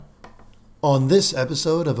On this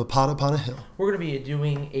episode of A Pot Upon a Hill, We're going to be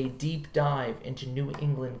doing a deep dive into New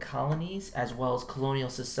England colonies as well as colonial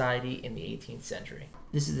society in the 18th century.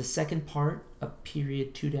 This is the second part of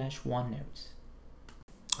Period 2-1 notes.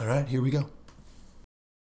 All right, here we go.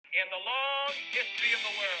 In the long history of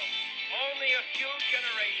the world, only a few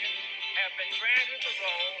generations have been granted the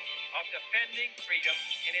role of defending freedom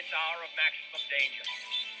in its hour of maximum danger.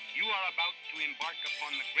 You are about to embark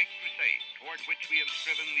upon the great crusade toward which we have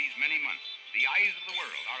striven these many months. The eyes of the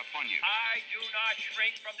world are upon you. I do not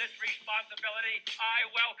shrink from this responsibility.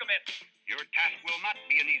 I welcome it. Your task will not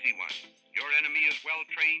be an easy one. Your enemy is well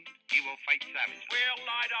trained. He will fight savagely. We'll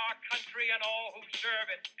light our country and all who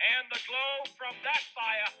serve it, and the glow from that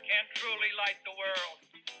fire can truly light the world.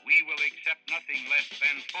 We will accept nothing less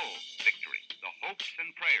than full victory. The hopes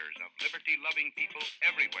and prayers of liberty-loving people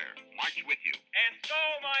everywhere march with you. And so,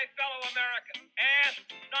 my fellow Americans, ask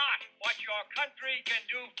not what your country can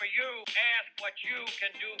do for you. Ask what you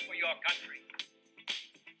can do for your country.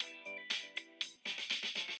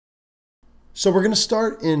 So we're going to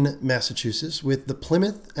start in Massachusetts with the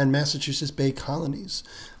Plymouth and Massachusetts Bay colonies.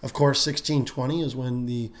 Of course, 1620 is when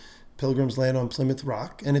the Pilgrims land on Plymouth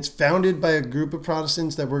Rock, and it's founded by a group of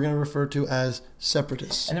Protestants that we're going to refer to as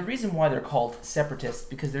separatists. And the reason why they're called separatists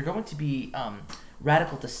because they're going to be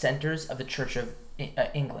radical dissenters of the Church of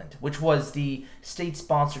England, which was the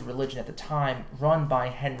state-sponsored religion at the time run by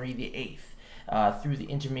Henry VIII through the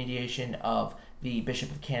intermediation of the Bishop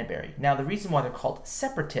of Canterbury. Now, the reason why they're called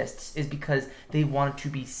separatists is because they wanted to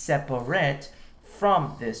be separate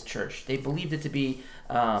from this church. They believed it to be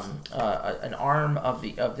an arm of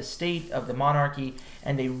the state, of the monarchy,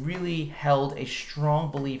 and they really held a strong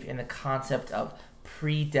belief in the concept of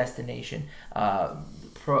predestination,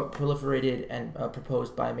 proliferated and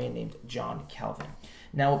proposed by a man named John Calvin.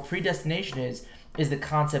 Now, what predestination is the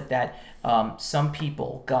concept that some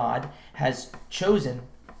people, God, has chosen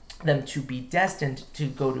them to be destined to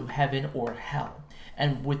go to heaven or hell.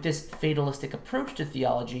 And with this fatalistic approach to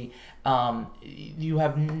theology, you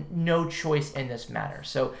have no choice in this matter.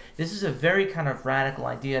 So this is a very kind of radical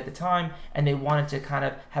idea at the time, and they wanted to kind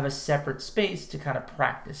of have a separate space to kind of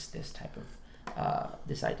practice this type of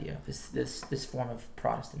this idea, this form of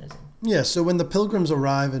Protestantism. Yeah, so when the Pilgrims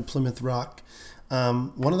arrive at Plymouth Rock,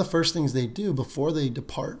 one of the first things they do before they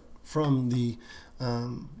depart from the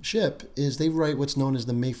ship is they write what's known as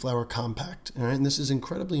the Mayflower Compact. All right? And this is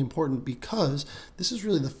incredibly important because this is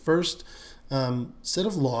really the first set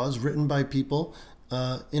of laws written by people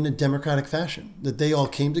in a democratic fashion, that they all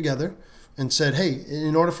came together and said, hey,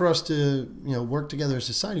 in order for us to work together as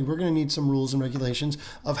a society, we're going to need some rules and regulations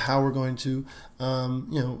of how we're going to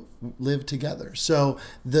live together. So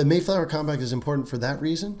the Mayflower Compact is important for that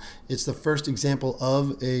reason. It's the first example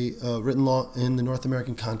of a written law in the North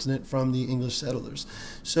American continent from the English settlers.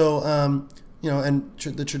 So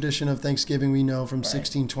the tradition of Thanksgiving we know from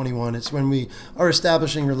 1621. It's when we are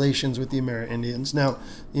establishing relations with the Amerindians. Now,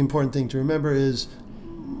 the important thing to remember is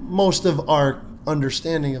most of our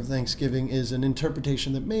understanding of Thanksgiving is an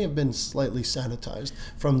interpretation that may have been slightly sanitized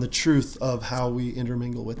from the truth of how we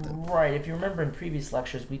intermingle with them. Right. If you remember in previous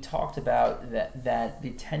lectures, we talked about that the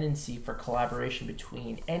tendency for collaboration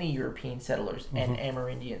between any European settlers and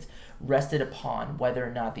Amerindians rested upon whether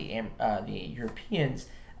or not the Europeans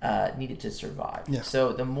needed to survive. Yeah.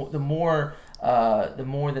 So the more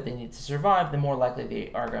that they need to survive, the more likely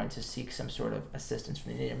they are going to seek some sort of assistance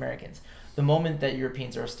from the Native Americans. The moment that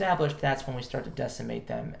Europeans are established, that's when we start to decimate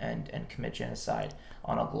them and commit genocide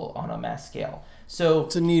on a mass scale. So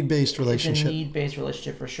it's a need-based relationship. It's a need-based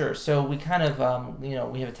relationship for sure. So we kind of we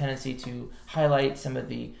have a tendency to highlight some of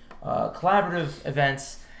the collaborative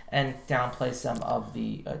events and downplay some of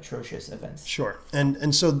the atrocious events. Sure.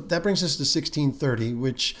 And so that brings us to 1630,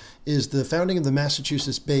 which is the founding of the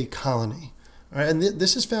Massachusetts Bay Colony. All right, and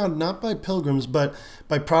this is found not by Pilgrims, but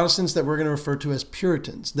by Protestants that we're going to refer to as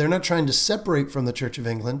Puritans. They're not trying to separate from the Church of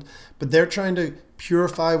England, but they're trying to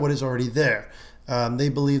purify what is already there. They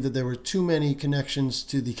believe that there were too many connections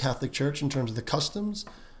to the Catholic Church in terms of the customs.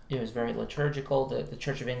 It was very liturgical. The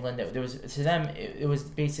Church of England, there was, to them, it was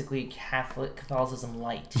basically Catholicism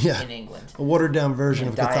light in England. A watered-down version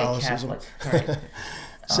of Catholicism. Right.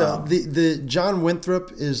 So the John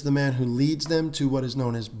Winthrop is the man who leads them to what is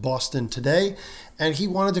known as Boston today, and he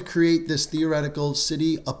wanted to create this theoretical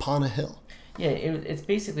city upon a hill. Yeah, it's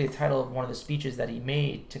basically the title of one of the speeches that he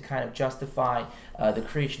made to kind of justify the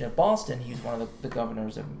creation of Boston. He was one of the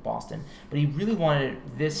governors of Boston, but he really wanted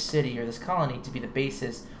this city or this colony to be the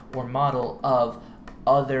basis or model of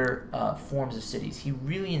other forms of cities. He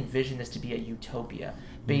really envisioned this to be a utopia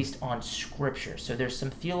based on scripture. So there's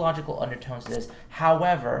some theological undertones to this.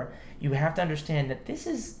 However, you have to understand that this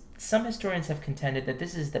is some historians have contended that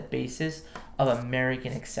this is the basis of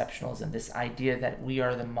American exceptionalism, this idea that we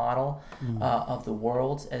are the model of the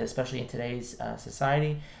world, and especially in today's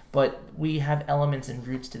society. But we have elements and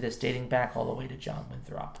roots to this dating back all the way to John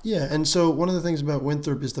Winthrop. Yeah, and so one of the things about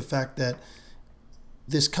Winthrop is the fact that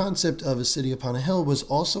this concept of a city upon a hill was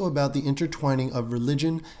also about the intertwining of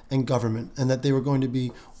religion and government, and that they were going to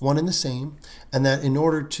be one and the same, and that in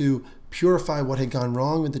order to purify what had gone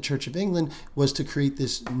wrong with the Church of England was to create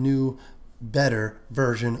this new, better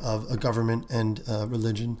version of a government and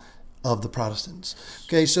religion of the Protestants.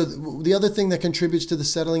 Okay, so the other thing that contributes to the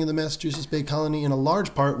settling of the Massachusetts Bay Colony in a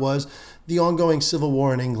large part was the ongoing civil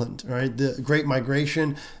war in England, right? The Great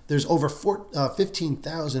Migration. There's over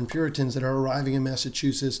 15,000 Puritans that are arriving in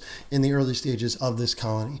Massachusetts in the early stages of this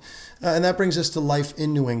colony. And that brings us to life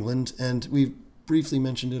in New England, and we've briefly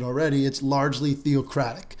mentioned it already. It's largely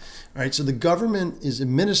theocratic, right? So the government is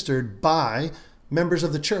administered by members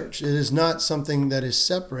of the church. It is not something that is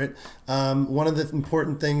separate. One of the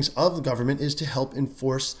important things of the government is to help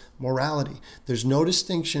enforce morality. There's no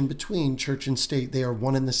distinction between church and state. They are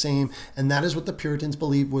one and the same. And that is what the Puritans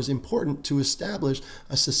believed was important to establish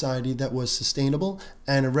a society that was sustainable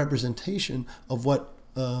and a representation of what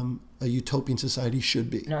a utopian society should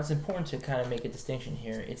be. Now, it's important to kind of make a distinction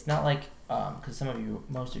here. It's not like, because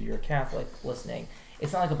most of you are Catholic listening,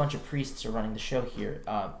 it's not like a bunch of priests are running the show here.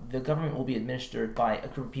 The government will be administered by a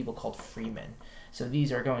group of people called freemen. So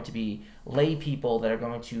these are going to be lay people that are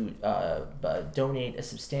going to donate a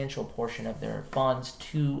substantial portion of their funds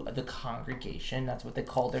to the congregation. That's what they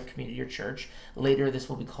call their community or church. Later, this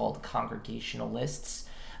will be called Congregationalists.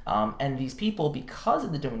 And these people, because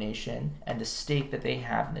of the donation and the stake that they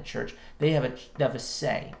have in the church, they have a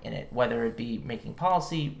say in it, whether it be making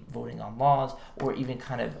policy, voting on laws, or even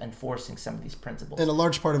kind of enforcing some of these principles. And a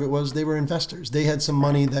large part of it was they were investors. They had some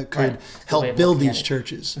money that could help build these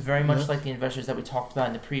churches. Very much like the investors that we talked about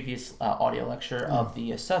in the previous audio lecture of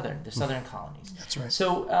the southern colonies. That's right.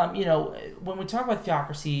 So, when we talk about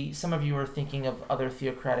theocracy, some of you are thinking of other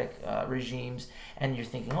theocratic regimes, and you're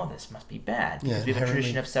thinking, oh, this must be bad, because we have a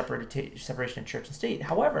tradition of separation of church and state.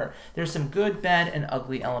 However, there's some good, bad, and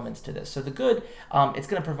ugly elements to this. So the good, it's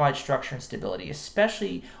going to provide structure and stability,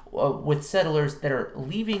 especially with settlers that are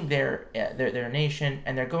leaving their nation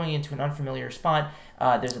and they're going into an unfamiliar spot.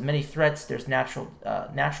 There's many threats. There's natural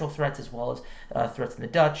threats, as well as threats in the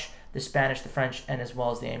Dutch, the Spanish, the French, and as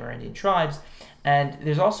well as the Amerindian tribes. And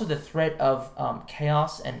there's also the threat of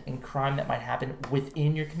chaos and crime that might happen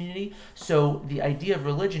within your community. So the idea of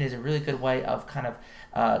religion is a really good way of kind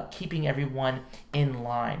of keeping everyone in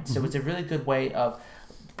line. So it's a really good way of,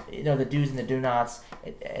 the do's and the do-nots,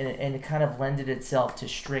 and it kind of lended itself to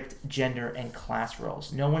strict gender and class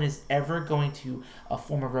roles. No one is ever going to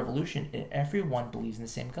form a revolution if everyone believes in the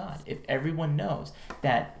same God. If everyone knows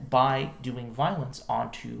that by doing violence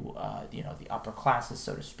onto the upper classes,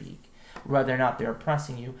 so to speak, whether or not they're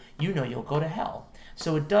oppressing you, you'll go to hell.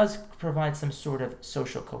 So it does provide some sort of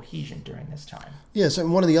social cohesion during this time. Yes,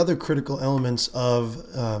 and one of the other critical elements of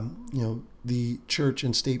the church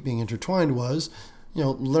and state being intertwined was,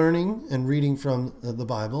 learning and reading from the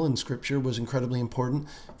Bible and Scripture was incredibly important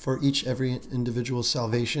for every individual's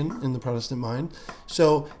salvation in the Protestant mind.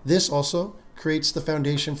 So this also creates the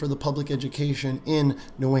foundation for the public education in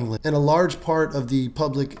New England. And a large part of the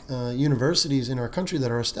public universities in our country that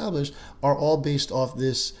are established are all based off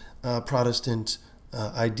this Protestant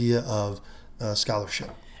idea of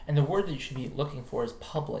scholarship. And the word that you should be looking for is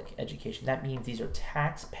public education. That means these are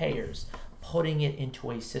taxpayers putting it into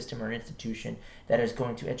a system or institution that is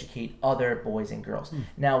going to educate other boys and girls.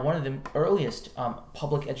 Now, one of the earliest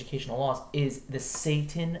public educational laws is the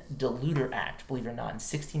Satan Deluder Act, believe it or not, in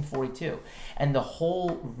 1642. And the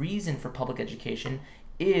whole reason for public education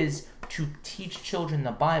is to teach children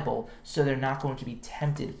the Bible so they're not going to be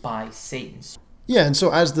tempted by Satan. Yeah, and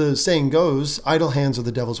so as the saying goes, idle hands are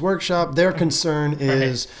the devil's workshop. Their concern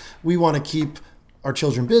is we want to keep our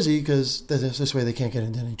children busy because this way they can't get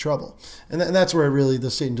into any trouble. And that's where really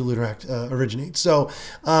the Satan Deluder Act originates. So,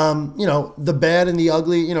 the bad and the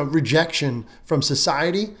ugly, rejection from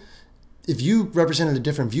society. If you represented a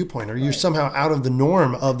different viewpoint or you're somehow out of the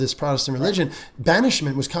norm of this Protestant religion,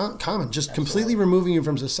 banishment was common, just completely removing you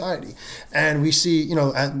from society. And we see,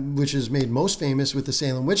 which is made most famous with the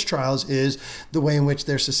Salem witch trials, is the way in which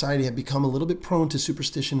their society had become a little bit prone to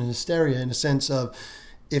superstition and hysteria, in a sense of,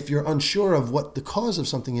 if you're unsure of what the cause of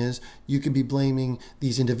something is, you could be blaming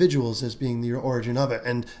these individuals as being the origin of it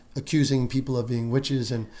and accusing people of being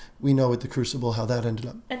witches. And we know with the Crucible how that ended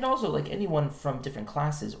up. And also, like, anyone from different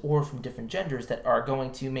classes or from different genders that are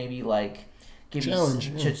going to maybe to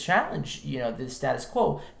challenge, the status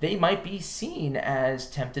quo, they might be seen as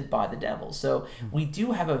tempted by the devil. So we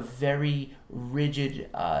do have a very rigid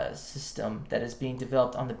system that is being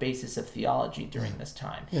developed on the basis of theology during this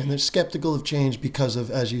time. Yeah, and they're skeptical of change because of,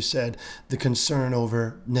 as you said, the concern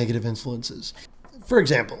over negative influences. For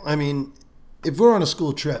example, I mean, if we're on a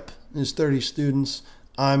school trip, there's 30 students,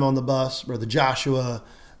 I'm on the bus, Brother Joshua,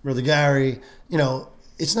 Brother Gary,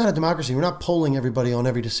 it's not a democracy. We're not polling everybody on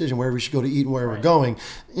every decision, where we should go to eat and where we're going.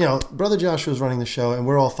 Brother Joshua is running the show and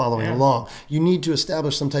we're all following along. You need to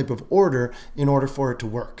establish some type of order in order for it to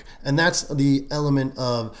work. And that's the element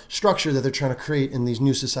of structure that they're trying to create in these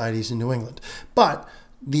new societies in New England. But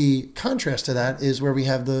the contrast to that is where we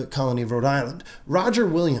have the colony of Rhode Island. Roger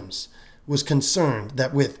Williams was concerned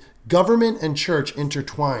that with government and church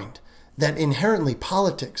intertwined, that inherently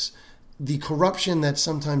politics, the corruption that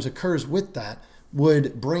sometimes occurs with that,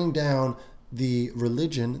 would bring down the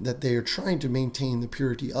religion that they are trying to maintain the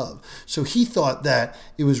purity of. So he thought that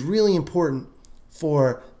it was really important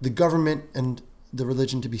for the government and the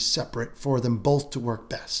religion to be separate, for them both to work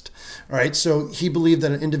best. All right, so he believed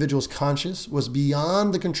that an individual's conscience was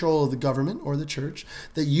beyond the control of the government or the church,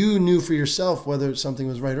 that you knew for yourself whether something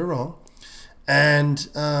was right or wrong. And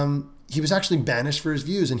he was actually banished for his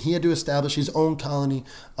views, and he had to establish his own colony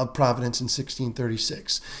of Providence in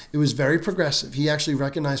 1636. It was very progressive. He actually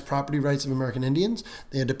recognized property rights of American Indians.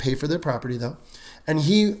 They had to pay for their property, though. And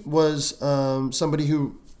he was somebody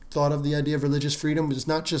who thought of the idea of religious freedom was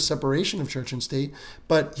not just separation of church and state,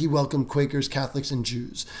 but he welcomed Quakers, Catholics, and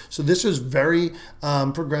Jews. So this was very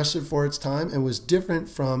progressive for its time and was different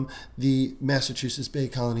from the Massachusetts Bay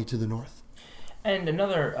Colony to the north. And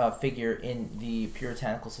another figure in the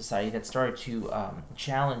Puritanical Society that started to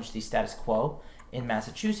challenge the status quo in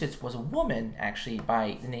Massachusetts was a woman, actually,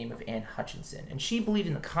 by the name of Anne Hutchinson. And she believed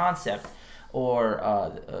in the concept, or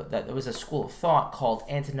that there was a school of thought called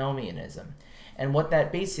antinomianism. And what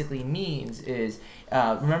that basically means is,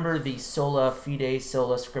 remember the sola fide,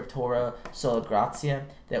 sola scriptura, sola gratia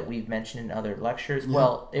that we've mentioned in other lectures? Yeah.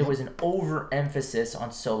 Well, it was an overemphasis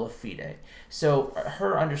on sola fide. So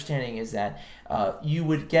her understanding is that you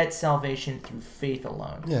would get salvation through faith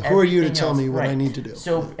alone. Yeah, who are you to tell me what I need to do?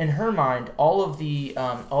 So in her mind, all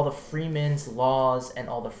the freemen's laws and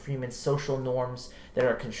all the freemen's social norms that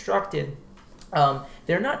are constructed,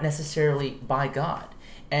 they're not necessarily by God.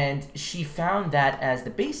 And she found that as the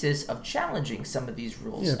basis of challenging some of these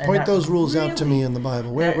rules. Yeah, point those rules out to me in the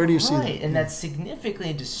Bible. Where do you see that? And that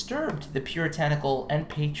significantly disturbed the puritanical and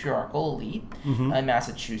patriarchal elite in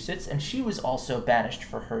Massachusetts. And she was also banished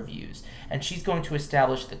for her views. And she's going to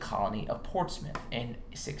establish the colony of Portsmouth in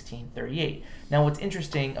 1638. Now, what's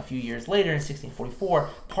interesting, a few years later, in 1644,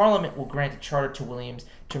 Parliament will grant a charter to Williams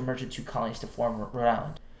to merge the two colonies to form Rhode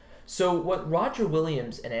Island. So what Roger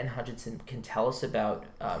Williams and Anne Hutchinson can tell us about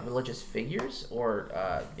religious figures or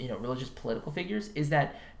religious political figures is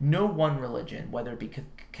that no one religion, whether it be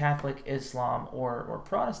Catholic, Islam, or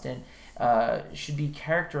Protestant, should be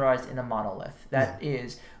characterized in a monolith. That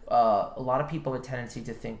is, a lot of people have a tendency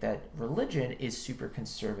to think that religion is super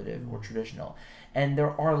conservative or traditional. And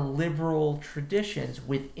there are liberal traditions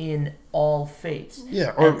within all faiths.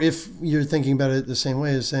 Yeah, or if you're thinking about it the same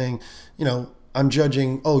way as saying, I'm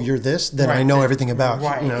judging, you're this, then I know everything about you.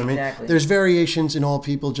 Right, You know what exactly. I mean? There's variations in all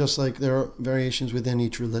people, just like there are variations within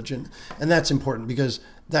each religion. And that's important because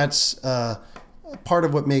that's part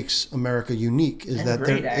of what makes America unique is and that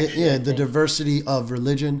great, the diversity of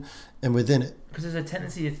religion and within it. Because there's a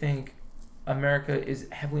tendency to think America is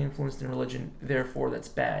heavily influenced in religion, therefore that's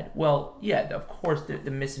bad. Well, yeah, of course, the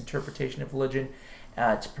misinterpretation of religion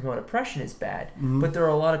to promote oppression is bad, but there are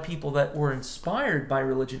a lot of people that were inspired by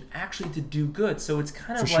religion actually to do good. So it's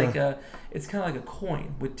kind of like a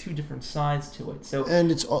coin with two different sides to it. So and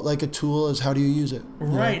it's like a tool is how do you use it?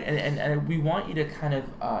 Right, and we want you to kind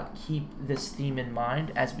of keep this theme in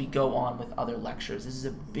mind as we go on with other lectures. This is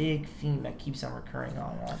a big theme that keeps on recurring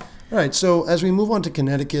on and on. All right, so as we move on to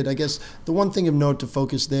Connecticut, I guess the one thing of note to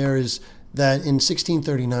focus there is that in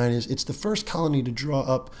 1639 it's the first colony to draw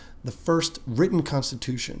up the first written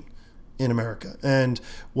constitution in America. And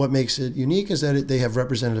what makes it unique is that they have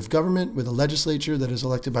representative government with a legislature that is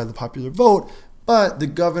elected by the popular vote, but the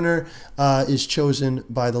governor is chosen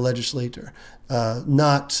by the legislator,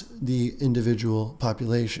 not the individual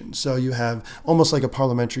population. So you have almost like a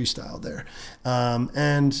parliamentary style there.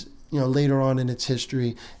 And later on in its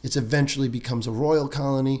history, it eventually becomes a royal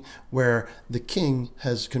colony where the king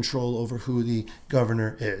has control over who the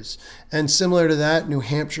governor is. And similar to that, New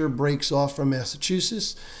Hampshire breaks off from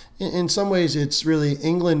Massachusetts. In some ways, it's really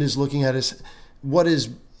England is looking at as what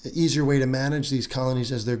is easier way to manage these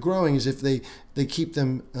colonies as they're growing is if they keep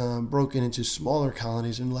them broken into smaller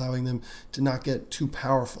colonies and allowing them to not get too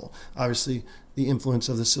powerful. Obviously, the influence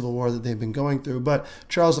of the Civil War that they've been going through. But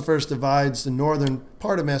Charles I divides the northern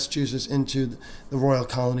part of Massachusetts into the royal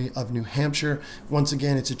colony of New Hampshire. Once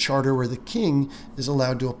again, it's a charter where the king is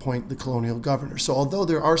allowed to appoint the colonial governor. So although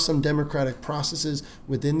there are some democratic processes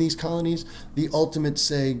within these colonies, the ultimate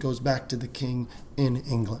say goes back to the king in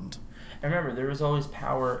England. And remember, there was always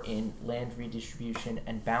power in land redistribution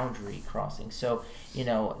and boundary crossing. So,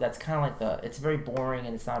 that's kind of like it's very boring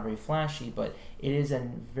and it's not very flashy, but it is a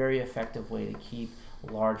very effective way to keep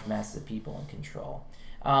large masses of people in control.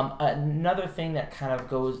 Another thing that kind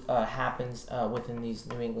of happens within these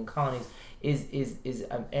New England colonies is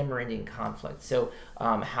Amerindian conflict. So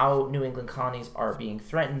how New England colonies are being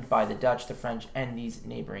threatened by the Dutch, the French, and these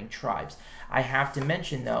neighboring tribes. I have to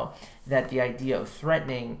mention, though, that the idea of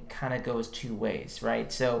threatening kind of goes two ways,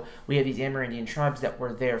 right? So we have these Amerindian tribes that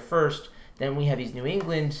were there first. Then we have these New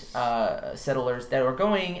England settlers that are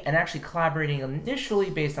going and actually collaborating initially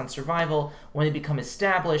based on survival. When they become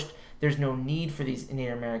established, there's no need for these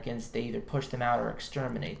Native Americans. They either push them out or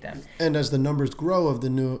exterminate them. And as the numbers grow of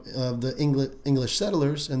the English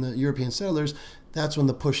settlers and the European settlers, that's when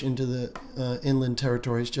the push into the inland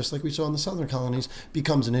territories, just like we saw in the southern colonies,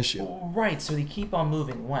 becomes an issue. Right, so they keep on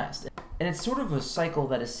moving west. And it's sort of a cycle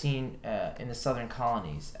that is seen in the southern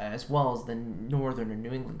colonies as well as the northern or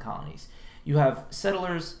New England colonies. You have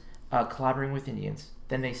settlers collaborating with Indians,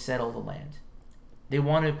 then they settle the land. They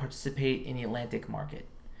want to participate in the Atlantic market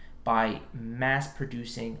by mass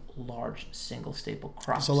producing large single staple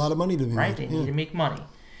crops. It's a lot of money to be right? made. They need to make money.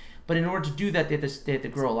 But in order to do that, they have to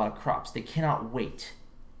grow a lot of crops. They cannot wait.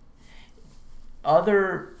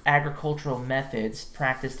 Other agricultural methods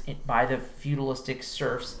practiced by the feudalistic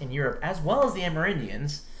serfs in Europe, as well as the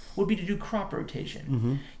Amerindians, would be to do crop rotation.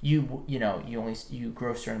 Mm-hmm. You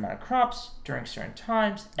grow a certain amount of crops during certain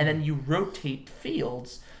times, and then you rotate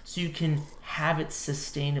fields so you can have it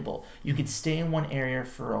sustainable. You could stay in one area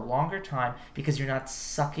for a longer time because you're not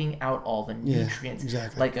sucking out all the nutrients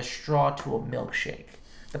like a straw to a milkshake.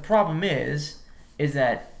 The problem is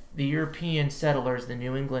that the European settlers, the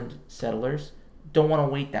New England settlers, don't want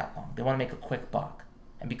to wait that long. They want to make a quick buck.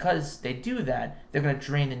 And because they do that, they're going to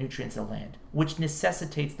drain the nutrients of the land, which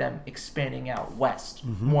necessitates them expanding out west,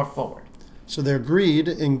 more forward. So their greed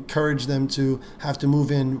encouraged them to have to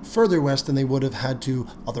move in further west than they would have had to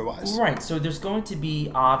otherwise. Right. So there's going to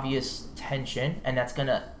be obvious tension, and that's going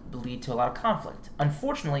to lead to a lot of conflict.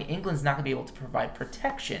 Unfortunately, England's not going to be able to provide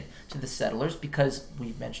protection to the settlers because,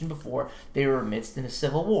 we've mentioned before, they were amidst in a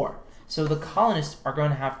civil war. So the colonists are going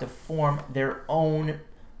to have to form their own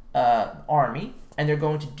army, and they're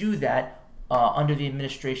going to do that under the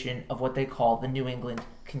administration of what they call the New England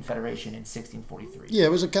Confederation in 1643. Yeah,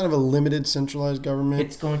 it was a kind of a limited centralized government.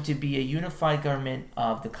 It's going to be a unified government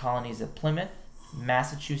of the colonies of Plymouth,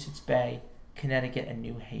 Massachusetts Bay, Connecticut, and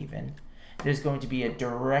New Haven. There's going to be a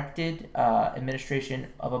directed administration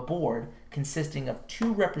of a board consisting of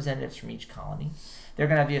 2 representatives from each colony. They're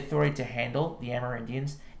going to have the authority to handle the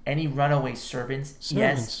Amerindians, any runaway servants.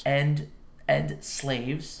 Yes, and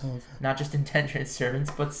slaves, not just indentured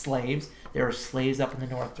servants, but slaves. There are slaves up in the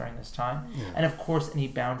north during this time. Yeah. And of course, any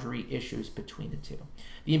boundary issues between the two.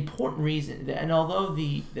 The important reason, and although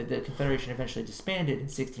the Confederation eventually disbanded in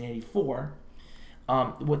 1684,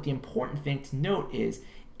 what the important thing to note is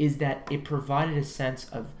that it provided a sense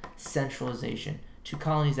of centralization to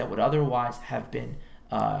colonies that would otherwise have been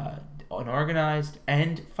unorganized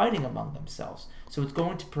and fighting among themselves. So it's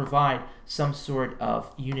going to provide some sort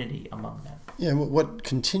of unity among them. Yeah, what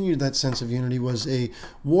continued that sense of unity was a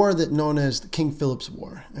war that known as the King Philip's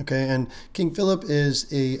War. Okay, and King Philip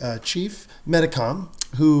is a chief medicom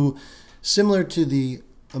who, similar to the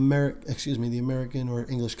American or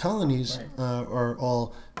English colonies, are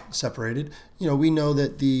all separated. We know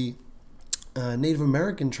that the Native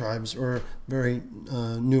American tribes are very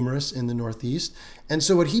numerous in the Northeast. And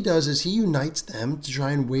so what he does is he unites them to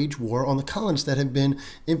try and wage war on the colonists that have been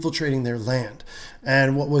infiltrating their land.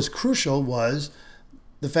 And what was crucial was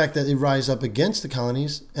the fact that they rise up against the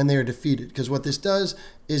colonies and they are defeated. Because what this does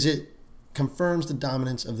is it confirms the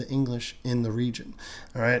dominance of the English in the region.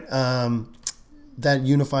 All right. That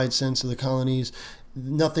unified sense of the colonies,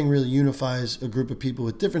 nothing really unifies a group of people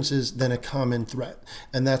with differences than a common threat.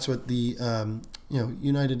 And that's what the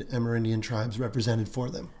United Amerindian tribes represented for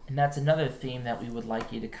them. And that's another theme that we would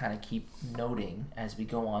like you to kind of keep noting as we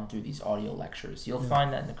go on through these audio lectures. You'll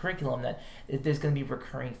find that in the curriculum that there's going to be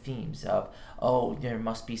recurring themes of, there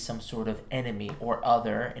must be some sort of enemy or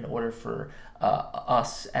other in order for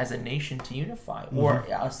us as a nation to unify, or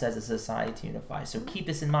us as a society to unify. So keep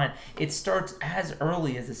this in mind. It starts as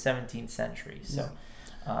early as the 17th century. So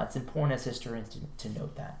it's important as historians to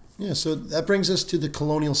note that. Yeah, so that brings us to the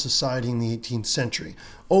colonial society in the 18th century.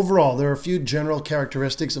 Overall, there are a few general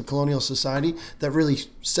characteristics of colonial society that really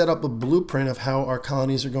set up a blueprint of how our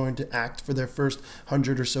colonies are going to act for their first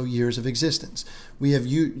 100 or so years of existence. We have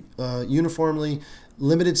uniformly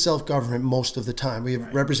limited self-government most of the time. We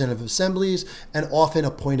have representative assemblies and often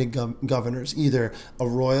appointed governors, either a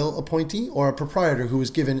royal appointee or a proprietor who is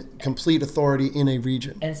given complete authority in a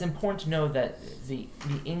region. And it's important to know that the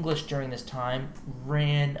English during this time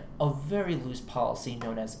ran a very loose policy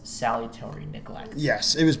known as salutary neglect.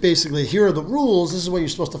 Yes, it was basically, here are the rules, this is what you're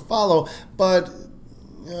supposed to follow, but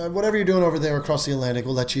whatever you're doing over there across the Atlantic,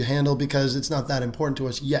 we'll let you handle because it's not that important to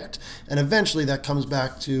us yet. And eventually that comes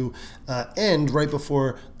back to end right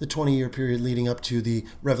before the 20-year period leading up to the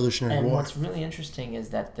Revolutionary War. And what's really interesting is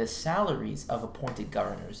that the salaries of appointed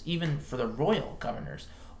governors, even for the royal governors,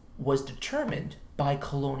 was determined by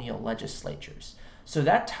colonial legislatures. So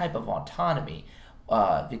that type of autonomy,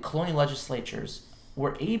 the colonial legislatures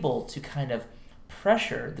were able to kind of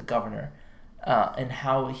pressure the governor and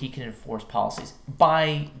how he can enforce policies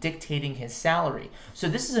by dictating his salary. So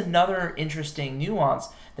this is another interesting nuance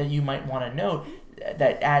that you might want to note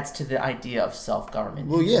that adds to the idea of self-government.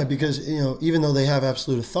 Well, yeah, because even though they have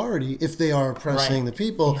absolute authority, if they are oppressing the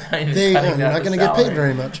people, they're not going to get paid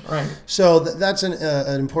very much. Right. So that's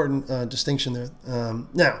an important distinction there.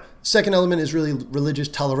 Now, second element is really religious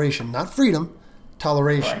toleration, not freedom.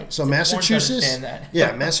 Toleration. Right. So It's Massachusetts,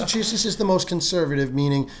 Massachusetts is the most conservative,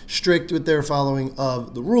 meaning strict with their following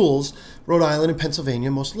of the rules. Rhode Island and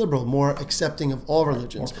Pennsylvania, most liberal, more accepting of all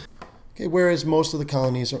religions. Okay, whereas most of the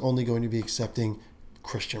colonies are only going to be accepting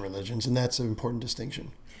Christian religions, and that's an important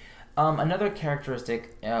distinction. Another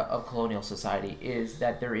characteristic of colonial society is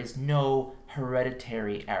that there is no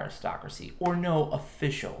hereditary aristocracy or no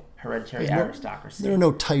official hereditary aristocracy. There are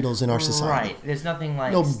no titles in our society. Right. There's nothing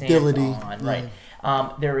like nobility. Right.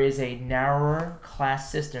 There is a narrower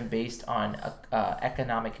class system based on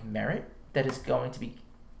economic merit that is going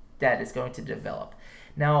to develop.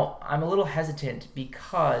 Now, I'm a little hesitant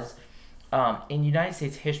because in United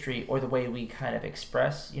States history, or the way we kind of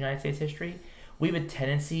express United States history, we have a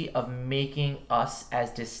tendency of making us as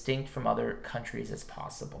distinct from other countries as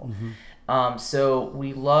possible. So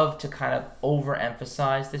we love to kind of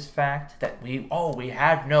overemphasize this fact that we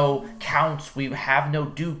have no counts, we have no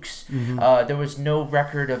dukes, there was no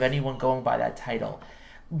record of anyone going by that title.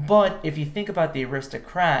 But if you think about the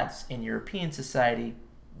aristocrats in European society,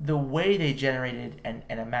 the way they generated and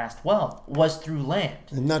amassed wealth was through land.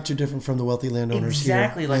 And not too different from the wealthy landowners here.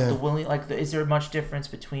 Exactly, is there much difference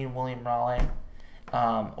between William Raleigh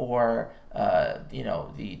or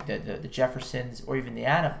the Jeffersons or even the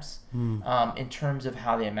Adams in terms of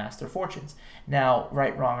how they amassed their fortunes? Now,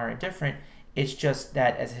 right, wrong, or indifferent, it's just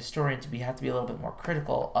that as historians we have to be a little bit more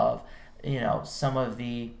critical of some of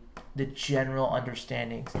the general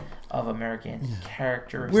understandings of American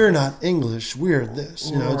characteristics. We're not English, we're this.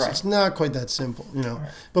 It's not quite that simple, Right.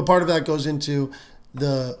 But part of that goes into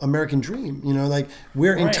the American dream,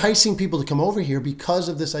 we're enticing people to come over here because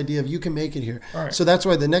of this idea of you can make it here. Right. So that's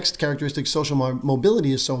why the next characteristic, social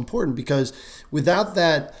mobility, is so important, because without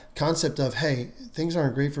that concept of, hey, things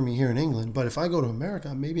aren't great for me here in England, but if I go to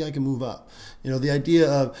America, maybe I can move up. The idea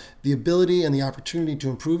of the ability and the opportunity to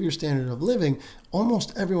improve your standard of living,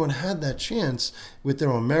 almost everyone had that chance with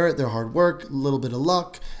their own merit, their hard work, a little bit of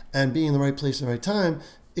luck, and being in the right place at the right time,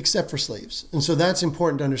 except for slaves. And so that's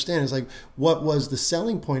important to understand, is what was the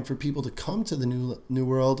selling point for people to come to the New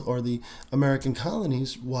World or the American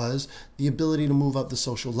colonies was the ability to move up the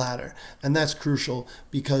social ladder. And that's crucial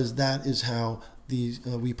because that is how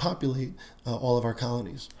we populate all of our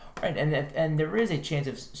colonies. Right, and there is a chance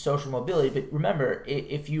of social mobility, but remember,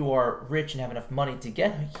 if you are rich and have enough money to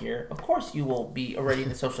get here, of course you will be already in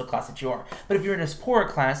the social class that you are. But if you're in a poorer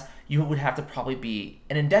class, you would have to probably be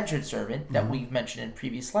an indentured servant that we've mentioned in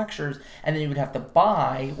previous lectures, and then you would have to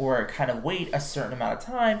buy or kind of wait a certain amount of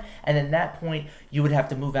time, and at that point you would have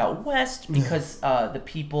to move out west because the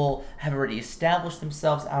people have already established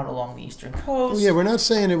themselves out along the eastern coast. Well, yeah, we're not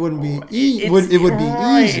saying it wouldn't be easy.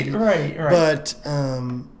 Right. But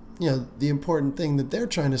the important thing that they're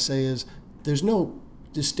trying to say is there's no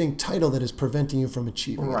distinct title that is preventing you from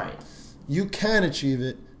achieving it. Right. You can achieve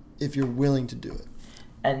it if you're willing to do it.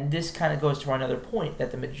 And this kind of goes to another point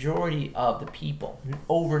that the majority of the people,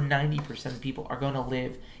 over 90% of the people, are going to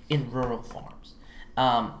live in rural farms.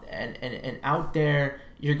 And out there,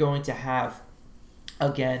 you're going to have,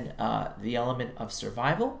 again, the element of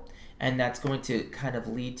survival, and that's going to kind of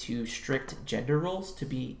lead to strict gender roles to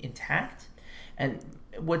be intact. And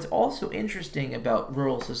what's also interesting about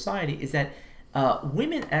rural society is that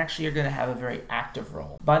women actually are going to have a very active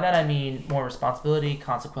role. By that I mean more responsibility,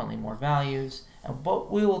 consequently more values.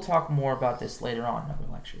 But we will talk more about this later on in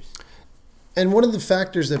other lectures. And one of the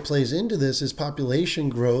factors that plays into this is population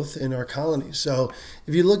growth in our colonies. So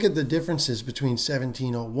if you look at the differences between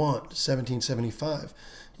 1701 to 1775,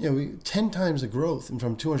 10 times the growth, and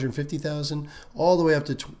from 250,000 all the way up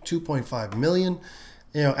to 2.5 million.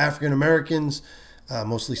 African Americans,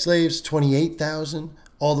 mostly slaves, 28,000,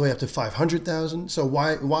 all the way up to 500,000. So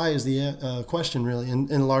why is the question really?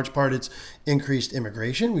 In a large part, it's increased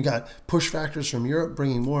immigration. We got push factors from Europe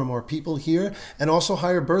bringing more and more people here, and also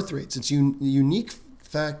higher birth rates. It's the unique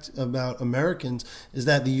fact about Americans is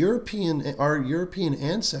that our European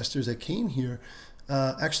ancestors that came here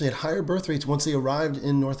actually had higher birth rates once they arrived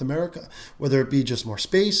in North America, whether it be just more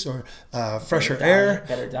space or fresher air.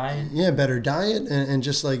 Better diet. Yeah, better diet. And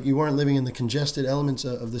just like you weren't living in the congested elements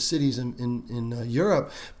of the cities in Europe.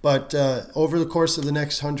 But over the course of the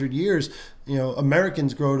next 100 years,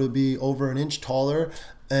 Americans grow to be over an inch taller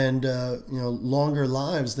and longer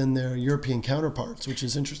lives than their European counterparts, which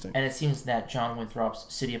is interesting. And it seems that John Winthrop's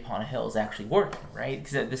City Upon a Hill is actually working, right?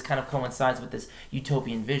 Because this kind of coincides with this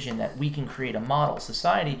utopian vision that we can create a model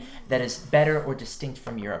society that is better or distinct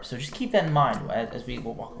from Europe. So just keep that in mind as we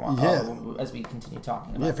will walk along, as we continue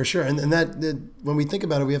talking about. Yeah, for sure. And that when we think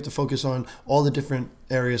about it, we have to focus on all the different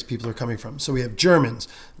areas people are coming from. So we have Germans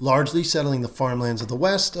largely settling the farmlands of the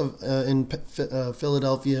west in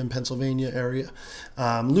Philadelphia and Pennsylvania area.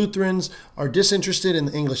 Lutherans are disinterested in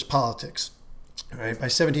the English politics. All right, by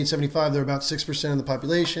 1775, they're about 6% of the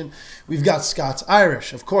population. We've got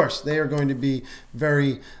Scots-Irish, of course. They are going to be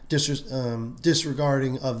very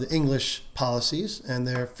disregarding of the English policies, and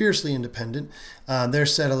they're fiercely independent. They're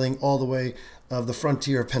settling all the way of the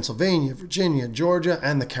frontier of Pennsylvania, Virginia, Georgia,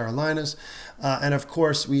 and the Carolinas. And of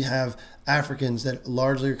course, we have Africans that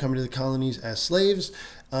largely are coming to the colonies as slaves.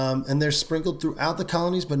 And they're sprinkled throughout the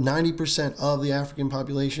colonies, but 90% of the African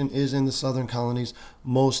population is in the southern colonies,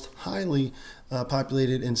 most highly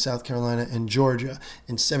populated in South Carolina and Georgia.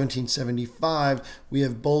 In 1775, we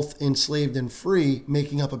have both enslaved and free,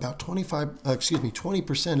 making up about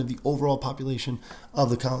 20% of the overall population of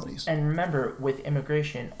the colonies. And remember, with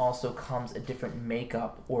immigration also comes a different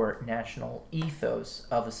makeup or national ethos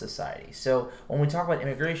of a society. So when we talk about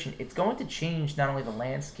immigration, it's going to change not only the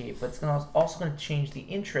landscape, but it's also going to change the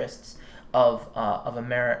interests of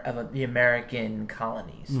the American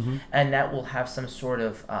colonies, and that will have some sort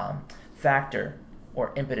of factor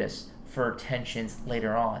or impetus for tensions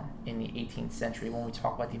later on in the 18th century when we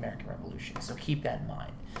talk about the American Revolution. So keep that in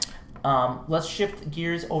mind. Let's shift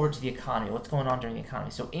gears over to the economy. What's going on during the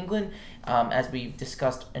economy? So England, as we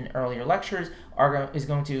discussed in earlier lectures, is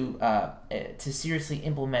going to seriously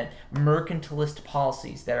implement mercantilist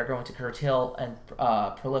policies that are going to curtail and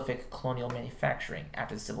prolific colonial manufacturing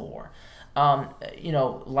after the Civil War.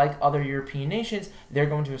 Like other European nations, they're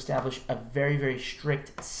going to establish a very, very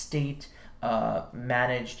strict state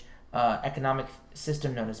managed economic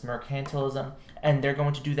system known as mercantilism, and they're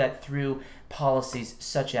going to do that through policies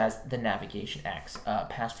such as the Navigation Acts,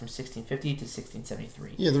 passed from 1650 to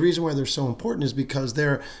 1673. Yeah, the reason why they're so important is because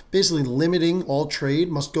they're basically limiting all trade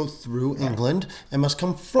must go through England and must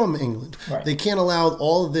come from England. Right. They can't allow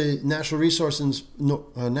all of the natural resources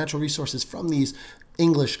from these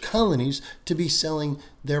English colonies to be selling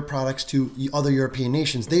their products to other European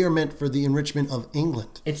nations. They are meant for the enrichment of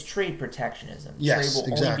England. It's trade protectionism. Yes, trade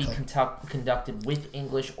will exactly. only be conducted with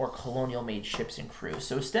English or colonial-made ships and crews.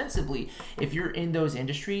 So ostensibly, if you're in those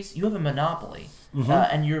industries, you have a monopoly,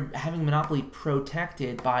 and you're having monopoly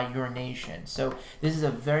protected by your nation. So this is a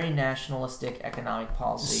very nationalistic economic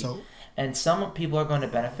policy. And some people are going to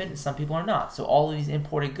benefit and some people are not. So all of these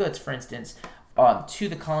imported goods, for instance, to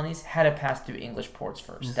the colonies had to pass through English ports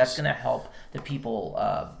first. Yes. That's going to help the people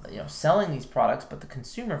selling these products, but the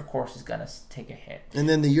consumer, of course, is going to take a hit. And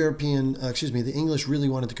then the English really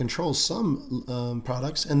wanted to control some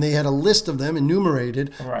products, and they had a list of them,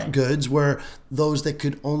 enumerated goods, were those that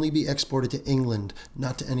could only be exported to England,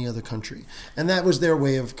 not to any other country. And that was their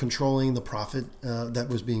way of controlling the profit that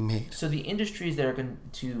was being made. So the industries that are going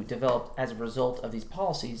to develop as a result of these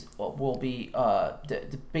policies will be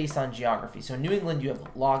based on geography. So in New England, you have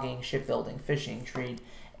logging, shipbuilding, fishing, trade,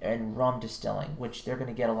 and rum distilling, which they're going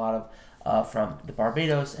to get a lot from the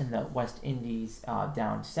Barbados and the West Indies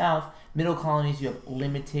down south. Middle colonies, you have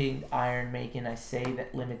limited iron making. I say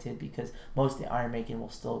that limited because most of the iron making will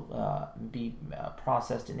still be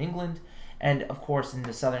processed in England. And of course, in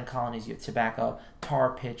the southern colonies, you have tobacco,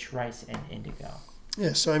 tar, pitch, rice, and indigo.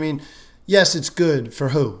 Yeah, so I mean, yes, it's good for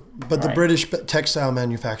who? But the Right. British textile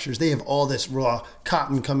manufacturers, they have all this raw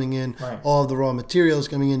cotton coming in, Right. all of the raw materials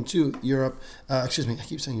coming into Europe. I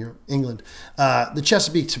keep saying Europe, England. The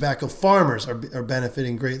Chesapeake tobacco farmers are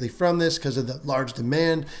benefiting greatly from this because of the large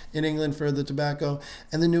demand in England for the tobacco.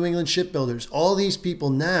 And the New England shipbuilders, all these people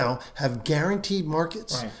now have guaranteed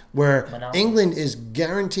markets Right. where Monopoly. England is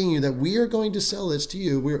guaranteeing you that we are going to sell this to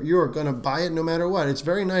you. You're going to buy it no matter what. It's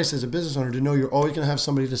very nice as a business owner to know you're always going to have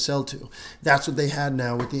somebody to sell to. That's what they had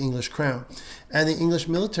now with the English crown. And the English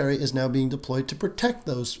military is now being deployed to protect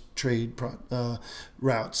those trade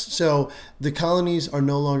routes. So the colonies are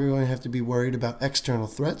no longer going to have to be worried about external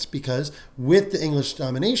threats because with the English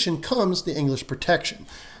domination comes the English protection.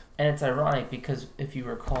 And it's ironic because if you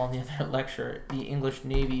recall in the other lecture, the English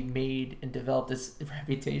Navy made and developed this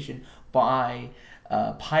reputation by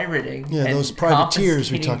pirating Yeah, and those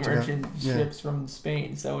privateers we confiscating talked about. merchant Yeah. ships from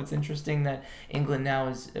Spain. So it's interesting that England now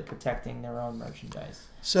is protecting their own merchandise.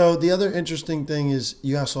 So the other interesting thing is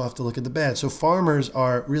you also have to look at the bad. So farmers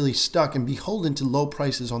are really stuck and beholden to low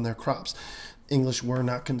prices on their crops. English were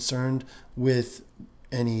not concerned with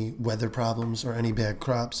any weather problems or any bad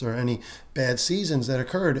crops or any bad seasons that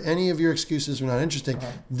occurred. Any of your excuses are not interesting.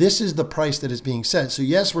 Right. This is the price that is being set. So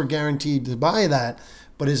yes, we're guaranteed to buy that,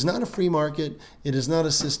 but it's not a free market. It is not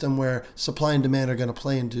a system where supply and demand are going to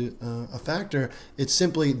play into a factor. It's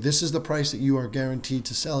simply this is the price that you are guaranteed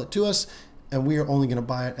to sell it to us, and we are only going to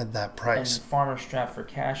buy it at that price. And farmers strapped for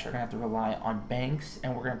cash are going to have to rely on banks,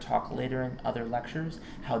 and we're going to talk later in other lectures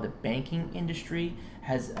how the banking industry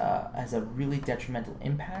has a really detrimental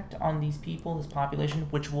impact on these people, this population,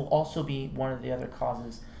 which will also be one of the other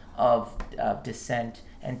causes of dissent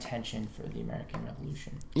and tension for the American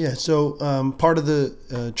Revolution. Yeah, so part of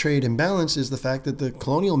the trade imbalance is the fact that the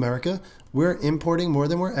colonial America, we're importing more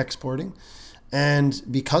than we're exporting. And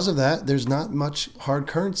because of that, there's not much hard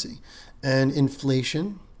currency. And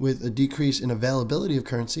inflation, with a decrease in availability of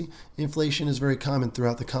currency, inflation is very common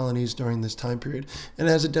throughout the colonies during this time period. And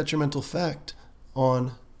it has a detrimental effect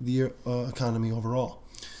on the economy overall.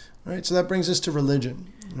 All right, so that brings us to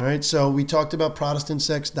religion. All right, so we talked about Protestant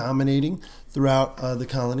sects dominating throughout the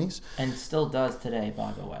colonies. And still does today,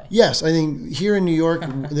 by the way. Yes, I think here in New York,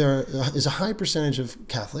 there is a high percentage of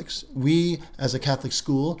Catholics. We, as a Catholic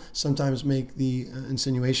school, sometimes make the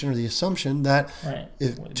insinuation or the assumption that Right.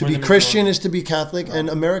 to We're be the Christian majority. is to be Catholic and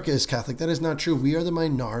America is Catholic. That is not true. We are the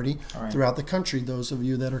minority Right. throughout the country, those of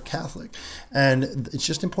you that are Catholic. And it's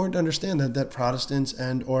just important to understand that Protestants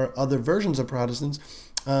and or other versions of Protestants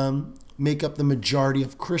make up the majority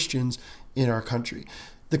of Christians in our country.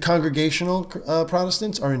 The Congregational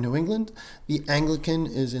Protestants are in New England. The Anglican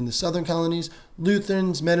is in the southern colonies.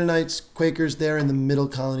 Lutherans, Mennonites, Quakers, they're in the middle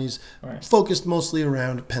colonies, Right. focused mostly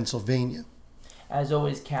around Pennsylvania. As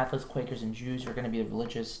always, Catholics, Quakers, and Jews are going to be the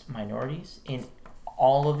religious minorities in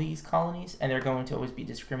all of these colonies, and they're going to always be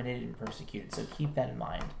discriminated and persecuted. So keep that in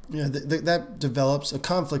mind. Yeah, that develops a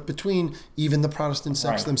conflict between even the Protestant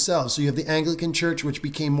sects Right. themselves. So you have the Anglican Church, which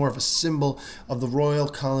became more of a symbol of the royal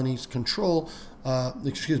colonies' control,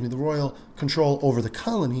 the royal control over the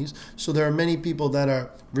colonies. So there are many people that are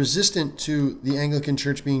resistant to the Anglican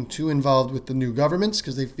Church being too involved with the new governments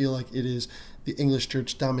because they feel like it is the English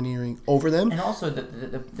Church domineering over them. And also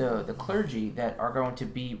the clergy that are going to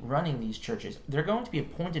be running these churches, they're going to be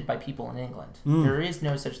appointed by people in England. There is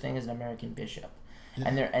no such thing as an American bishop.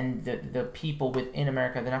 Yeah. And the people within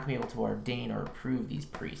America, they're not going to be able to ordain or approve these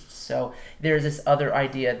priests. So there's this other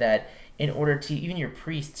idea that in order to, even your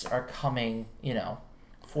priests are coming,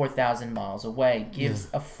 4,000 miles away, gives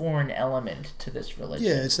a foreign element to this religion.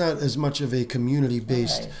 Yeah, it's not as much of a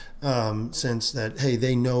community-based sense that, hey,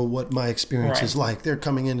 they know what my experience is like. They're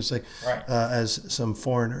coming in as as some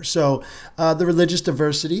foreigner. So the religious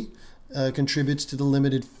diversity contributes to the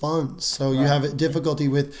limited funds. So you have a difficulty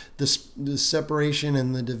with the separation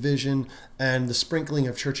and the division and the sprinkling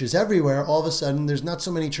of churches everywhere. All of a sudden, there's not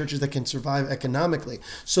so many churches that can survive economically.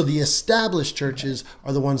 So the established churches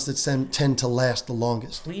are the ones that tend to last the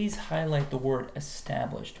longest. Please highlight the word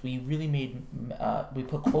established. We really we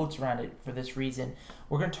put quotes around it for this reason.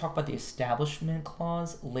 We're going to talk about the Establishment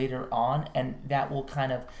Clause later on, and that will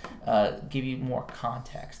kind of give you more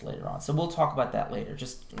context later on. So we'll talk about that later.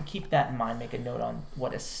 Just keep that in mind. Make a note on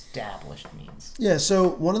what established means. Yeah, so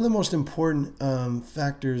one of the most important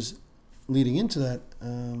factors leading into that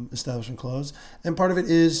Establishment Clause, and part of it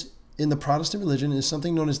is in the Protestant religion is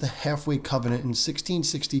something known as the Halfway Covenant in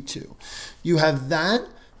 1662. You have that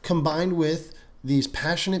combined with these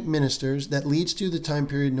passionate ministers that leads to the time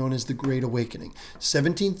period known as the Great Awakening.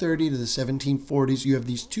 1730 to the 1740s, you have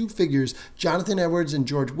these two figures, Jonathan Edwards and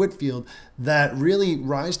George Whitefield, that really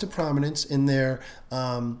rise to prominence in their,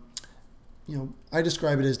 I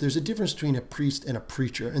describe it as there's a difference between a priest and a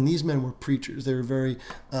preacher. And these men were preachers. They were very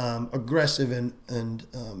aggressive and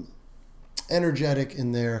energetic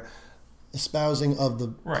in their espousing of the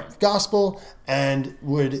gospel, and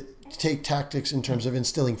would take tactics in terms of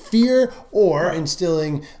instilling fear or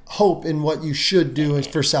instilling hope in what you should do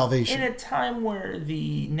for salvation. In a time where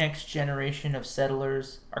the next generation of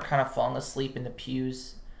settlers are kind of falling asleep in the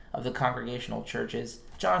pews of the congregational churches,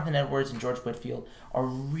 Jonathan Edwards and George Whitefield are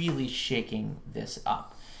really shaking this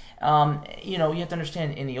up. You have to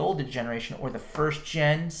understand, in the older generation or the first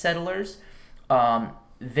gen settlers,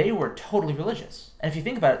 they were totally religious. And if you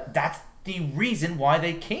think about it, that's the reason why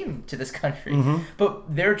they came to this country.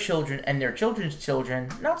 But their children and their children's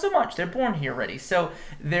children, not so much. They're born here already. So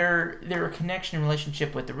their connection and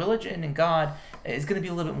relationship with the religion and God is going to be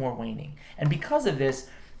a little bit more waning. And because of this,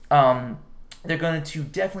 they're going to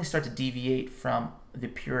definitely start to deviate from the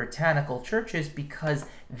puritanical churches, because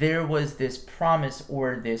there was this promise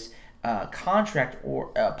or this contract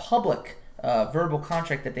or a public verbal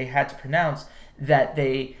contract that they had to pronounce, that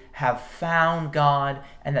they have found God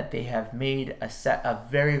and that they have made a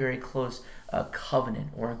very, very close covenant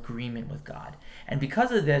or agreement with God. And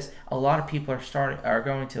because of this, a lot of people are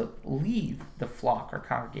going to leave the flock or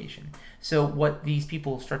congregation. So what these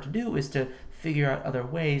people start to do is to figure out other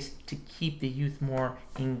ways to keep the youth more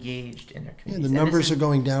engaged in their communities. The numbers are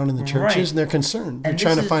going down in the churches, and they're concerned. They're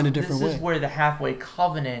trying to find a different way. This is where the halfway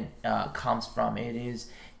covenant comes from. It is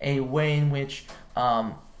a way in which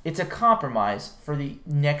it's a compromise for the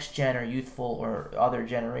next gen or youthful or other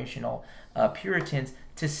generational Puritans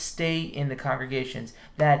to stay in the congregations,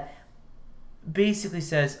 that basically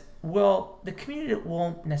says, well, the community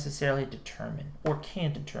won't necessarily determine or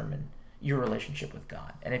can't determine your relationship with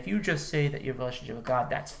God. And if you just say that your relationship with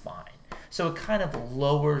God, that's fine. So it kind of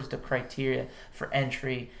lowers the criteria for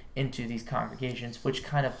entry into these congregations, which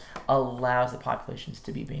kind of allows the populations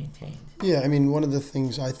to be maintained. Yeah, I mean, one of the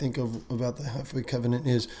things I think of about the halfway covenant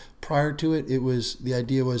is prior to it, the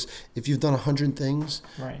idea was if you've done 100 things,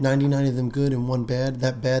 99 of them good and one bad,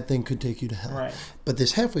 that bad thing could take you to hell. Right. But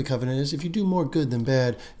this halfway covenant is if you do more good than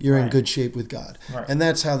bad, you're in good shape with God. Right. And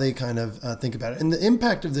that's how they kind of think about it. And the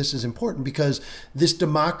impact of this is important because this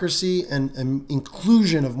democracy and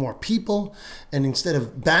inclusion of more people, and instead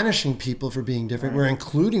of banishing people for being different, we're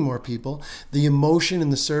including more people. The emotion in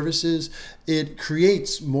the services, it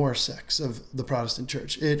creates more sects of the Protestant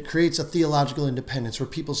church. It creates a theological independence where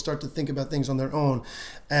people start to think about things on their own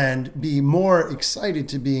and be more excited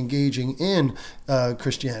to be engaging in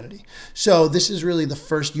Christianity. So this is really the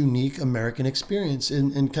first unique American experience,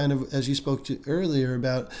 and kind of, as you spoke to earlier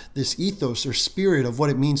about this ethos or spirit of what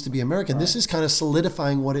it means to be American, this is kind of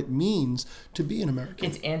solidifying what it means to be an American.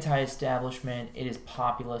 It's anti-establishment. It is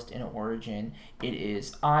populist in origin. It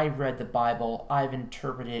is, I read the Bible, I've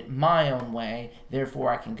interpreted it my own way, therefore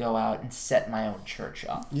I can go out and set my own church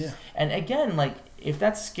up. Yeah. And again, like, if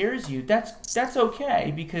that scares you, that's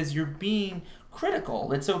okay, because you're being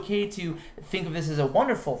critical. It's okay to think of this as a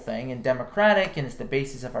wonderful thing and democratic, and it's the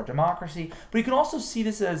basis of our democracy. But you can also see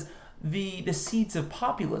this as the seeds of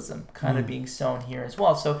populism kind of being sown here as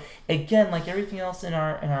well. So again, like everything else in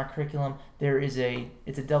our curriculum, it's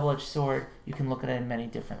a double-edged sword. You can look at it in many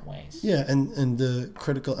different ways. Yeah, and the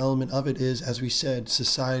critical element of it is, as we said,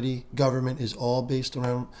 society, government is all based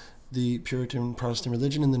around the Puritan Protestant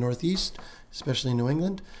religion in the Northeast, especially in New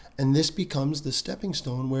England. And this becomes the stepping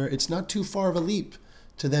stone where it's not too far of a leap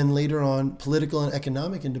to then later on political and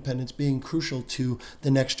economic independence being crucial to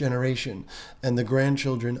the next generation and the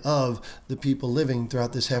grandchildren of the people living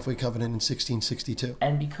throughout this halfway covenant in 1662.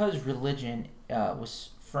 And because religion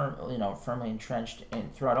was firmly entrenched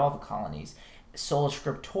throughout all the colonies, sola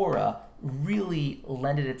scriptura really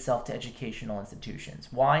lended itself to educational institutions.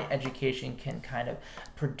 Why? Education can kind of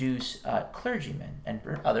produce clergymen and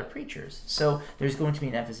other preachers. So there's going to be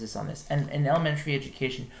an emphasis on this. And in elementary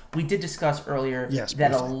education, we did discuss earlier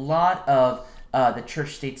that a lot of the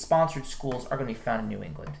church-state sponsored schools are going to be found in New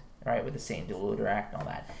England, right, with the St. Luther Act and all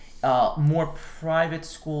that. More private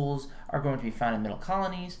schools are going to be found in middle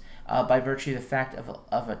colonies, by virtue of the fact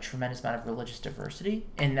of a tremendous amount of religious diversity.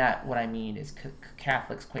 In that, what I mean is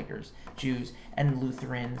Catholics, Quakers, Jews, and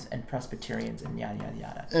Lutherans, and Presbyterians, and yada, yada,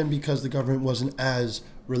 yada. And because the government wasn't as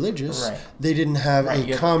religious. Right. They didn't have Right.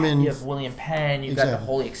 You have William Penn. You've got the Exactly.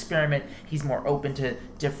 Holy Experiment. He's more open to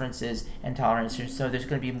differences and tolerance. So there's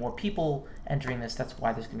going to be more people entering this. That's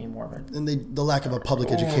why there's going to be more of it. And the lack of a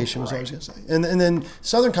public education was Right. always going to say. And then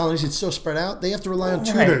southern colonies, it's so spread out, they have to rely on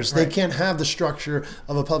Right, tutors. They right. can't have the structure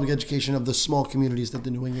of a public education of the small communities that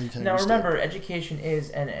the New England Now counties remember, education is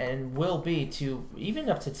and will be even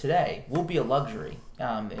up to today will be a luxury.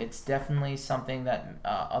 It's definitely something that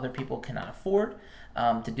other people cannot afford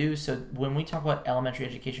to do. So when we talk about elementary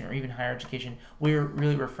education or even higher education, we're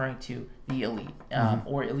really referring to the elite,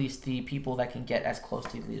 or at least the people that can get as close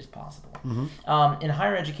to the elite as possible. In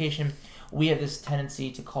higher education, we have this tendency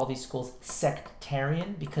to call these schools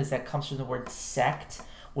sectarian because that comes from the word sect,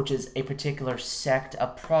 which is a particular sect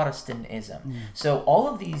of Protestantism. So all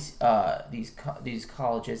of these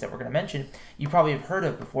colleges that we're going to mention, you probably have heard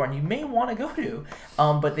of before, and you may want to go to,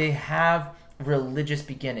 but they have religious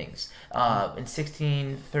beginnings. In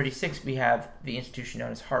 1636, we have the institution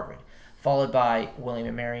known as Harvard, followed by William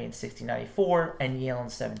and Mary in 1694, and Yale in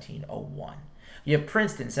 1701. You have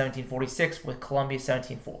Princeton, 1746, with Columbia,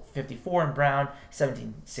 1754, and Brown,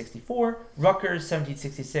 1764, Rutgers,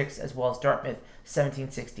 1766, as well as Dartmouth,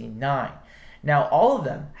 1769. Now, all of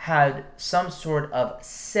them had some sort of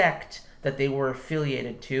sect that they were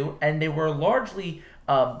affiliated to, and they were largely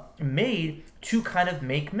made to kind of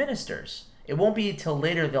make ministers. It won't be until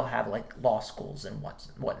later they'll have like law schools and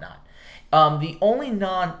whatnot. The only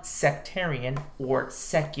non-sectarian or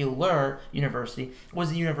secular university was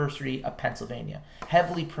the University of Pennsylvania,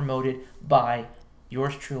 heavily promoted by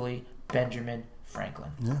yours truly, Benjamin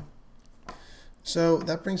Franklin. Yeah. So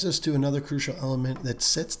that brings us to another crucial element that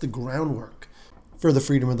sets the groundwork for the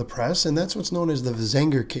freedom of the press, and that's what's known as the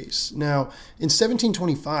Zenger case. Now, in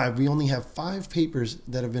 1725, we only have 5 papers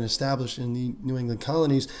that have been established in the New England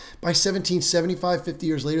colonies. By 1775, 50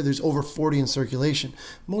 years later, there's over 40 in circulation.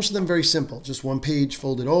 Most of them very simple, just one page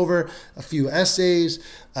folded over, a few essays,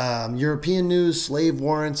 European news, slave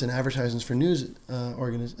warrants, and advertisements for news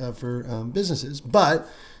businesses. But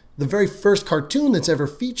the very first cartoon that's ever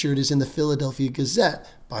featured is in the Philadelphia Gazette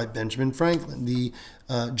by Benjamin Franklin, the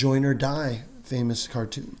Join or Die famous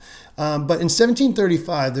cartoon. But in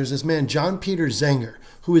 1735, there's this man, John Peter Zenger,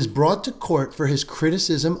 who is brought to court for his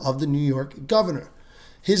criticism of the New York governor.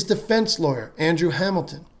 His defense lawyer, Andrew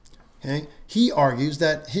Hamilton, he argues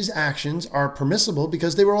that his actions are permissible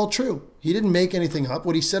because they were all true. He didn't make anything up.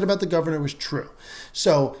 What he said about the governor was true.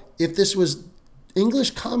 So if this was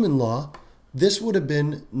English common law, this would have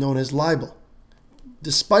been known as libel.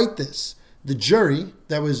 Despite this, the jury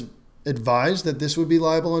that was advised that this would be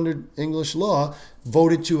liable under English law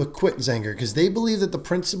voted to acquit Zenger because they believe that the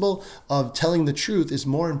principle of telling the truth is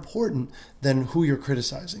more important than who you're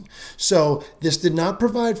criticizing. So this did not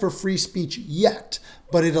provide for free speech yet,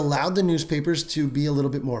 but it allowed the newspapers to be a little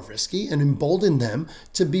bit more risky and emboldened them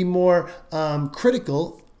to be more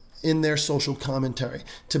critical in their social commentary,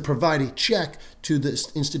 to provide a check to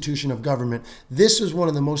this institution of government. This was one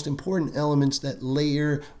of the most important elements that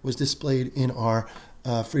later was displayed in our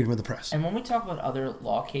freedom of the press. And when we talk about other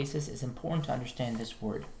law cases, it's important to understand this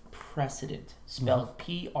word precedent, spelled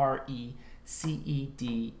Precedent.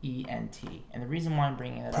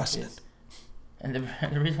 And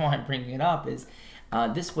the reason why I'm bringing it up is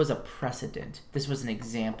this was a precedent. This was an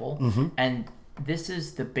example, and this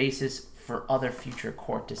is the basis for other future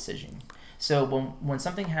court decision. So when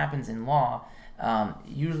something happens in law,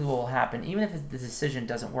 usually what will happen, even if the decision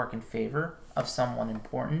doesn't work in favor of someone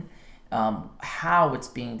important, how it's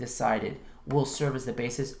being decided will serve as the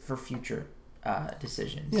basis for future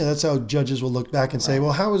decisions. Yeah, that's how judges will look back and say,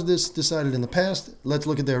 well, how was this decided in the past? Let's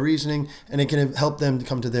look at their reasoning, and it can help them to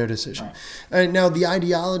come to their decision. Right. All right, now, the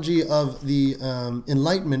ideology of the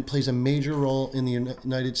Enlightenment plays a major role in the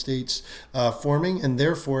United States forming, and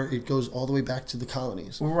therefore it goes all the way back to the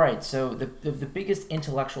colonies. Right. So the biggest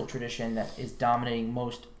intellectual tradition that is dominating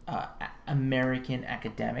most American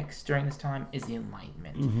academics during this time is the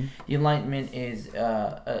Enlightenment. The Enlightenment is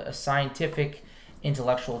a scientific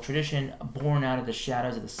intellectual tradition born out of the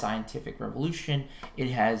shadows of the scientific revolution. It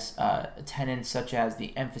has tenets such as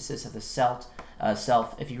the emphasis of the self.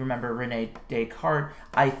 If you remember Rene Descartes,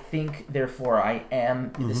 I think, therefore I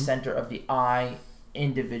am, in the center of the I,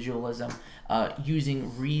 individualism,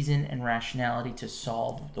 using reason and rationality to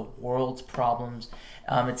solve the world's problems.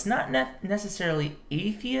 It's not necessarily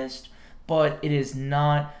atheist, but it is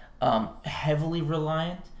not heavily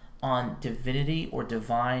reliant on divinity or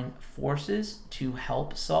divine forces to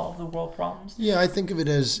help solve the world problems. Yeah, I think of it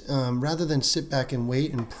as rather than sit back and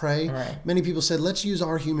wait and pray, many people said, let's use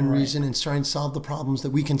our human reason and try and solve the problems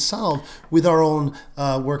that we can solve with our own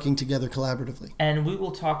working together collaboratively. And we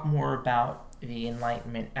will talk more about the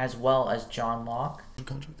Enlightenment, as well as John Locke,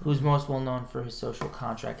 who's most well known for his social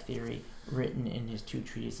contract theory written in his 2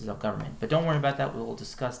 treatises of government. But don't worry about that. We will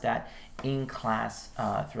discuss that in class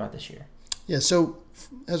throughout this year. Yeah, so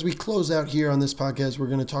as we close out here on this podcast, we're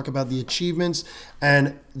going to talk about the achievements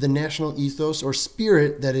and the national ethos or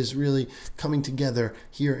spirit that is really coming together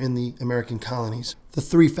here in the American colonies. The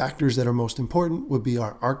 3 factors that are most important would be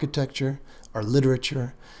our architecture, our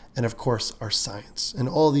literature, and of course our science. And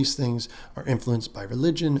all these things are influenced by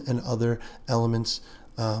religion and other elements,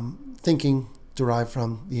 thinking derived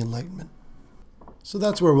from the Enlightenment. So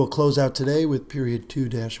that's where we'll close out today with period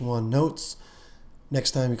 2-1 notes.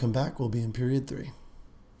 Next time we come back, we'll be in period 3.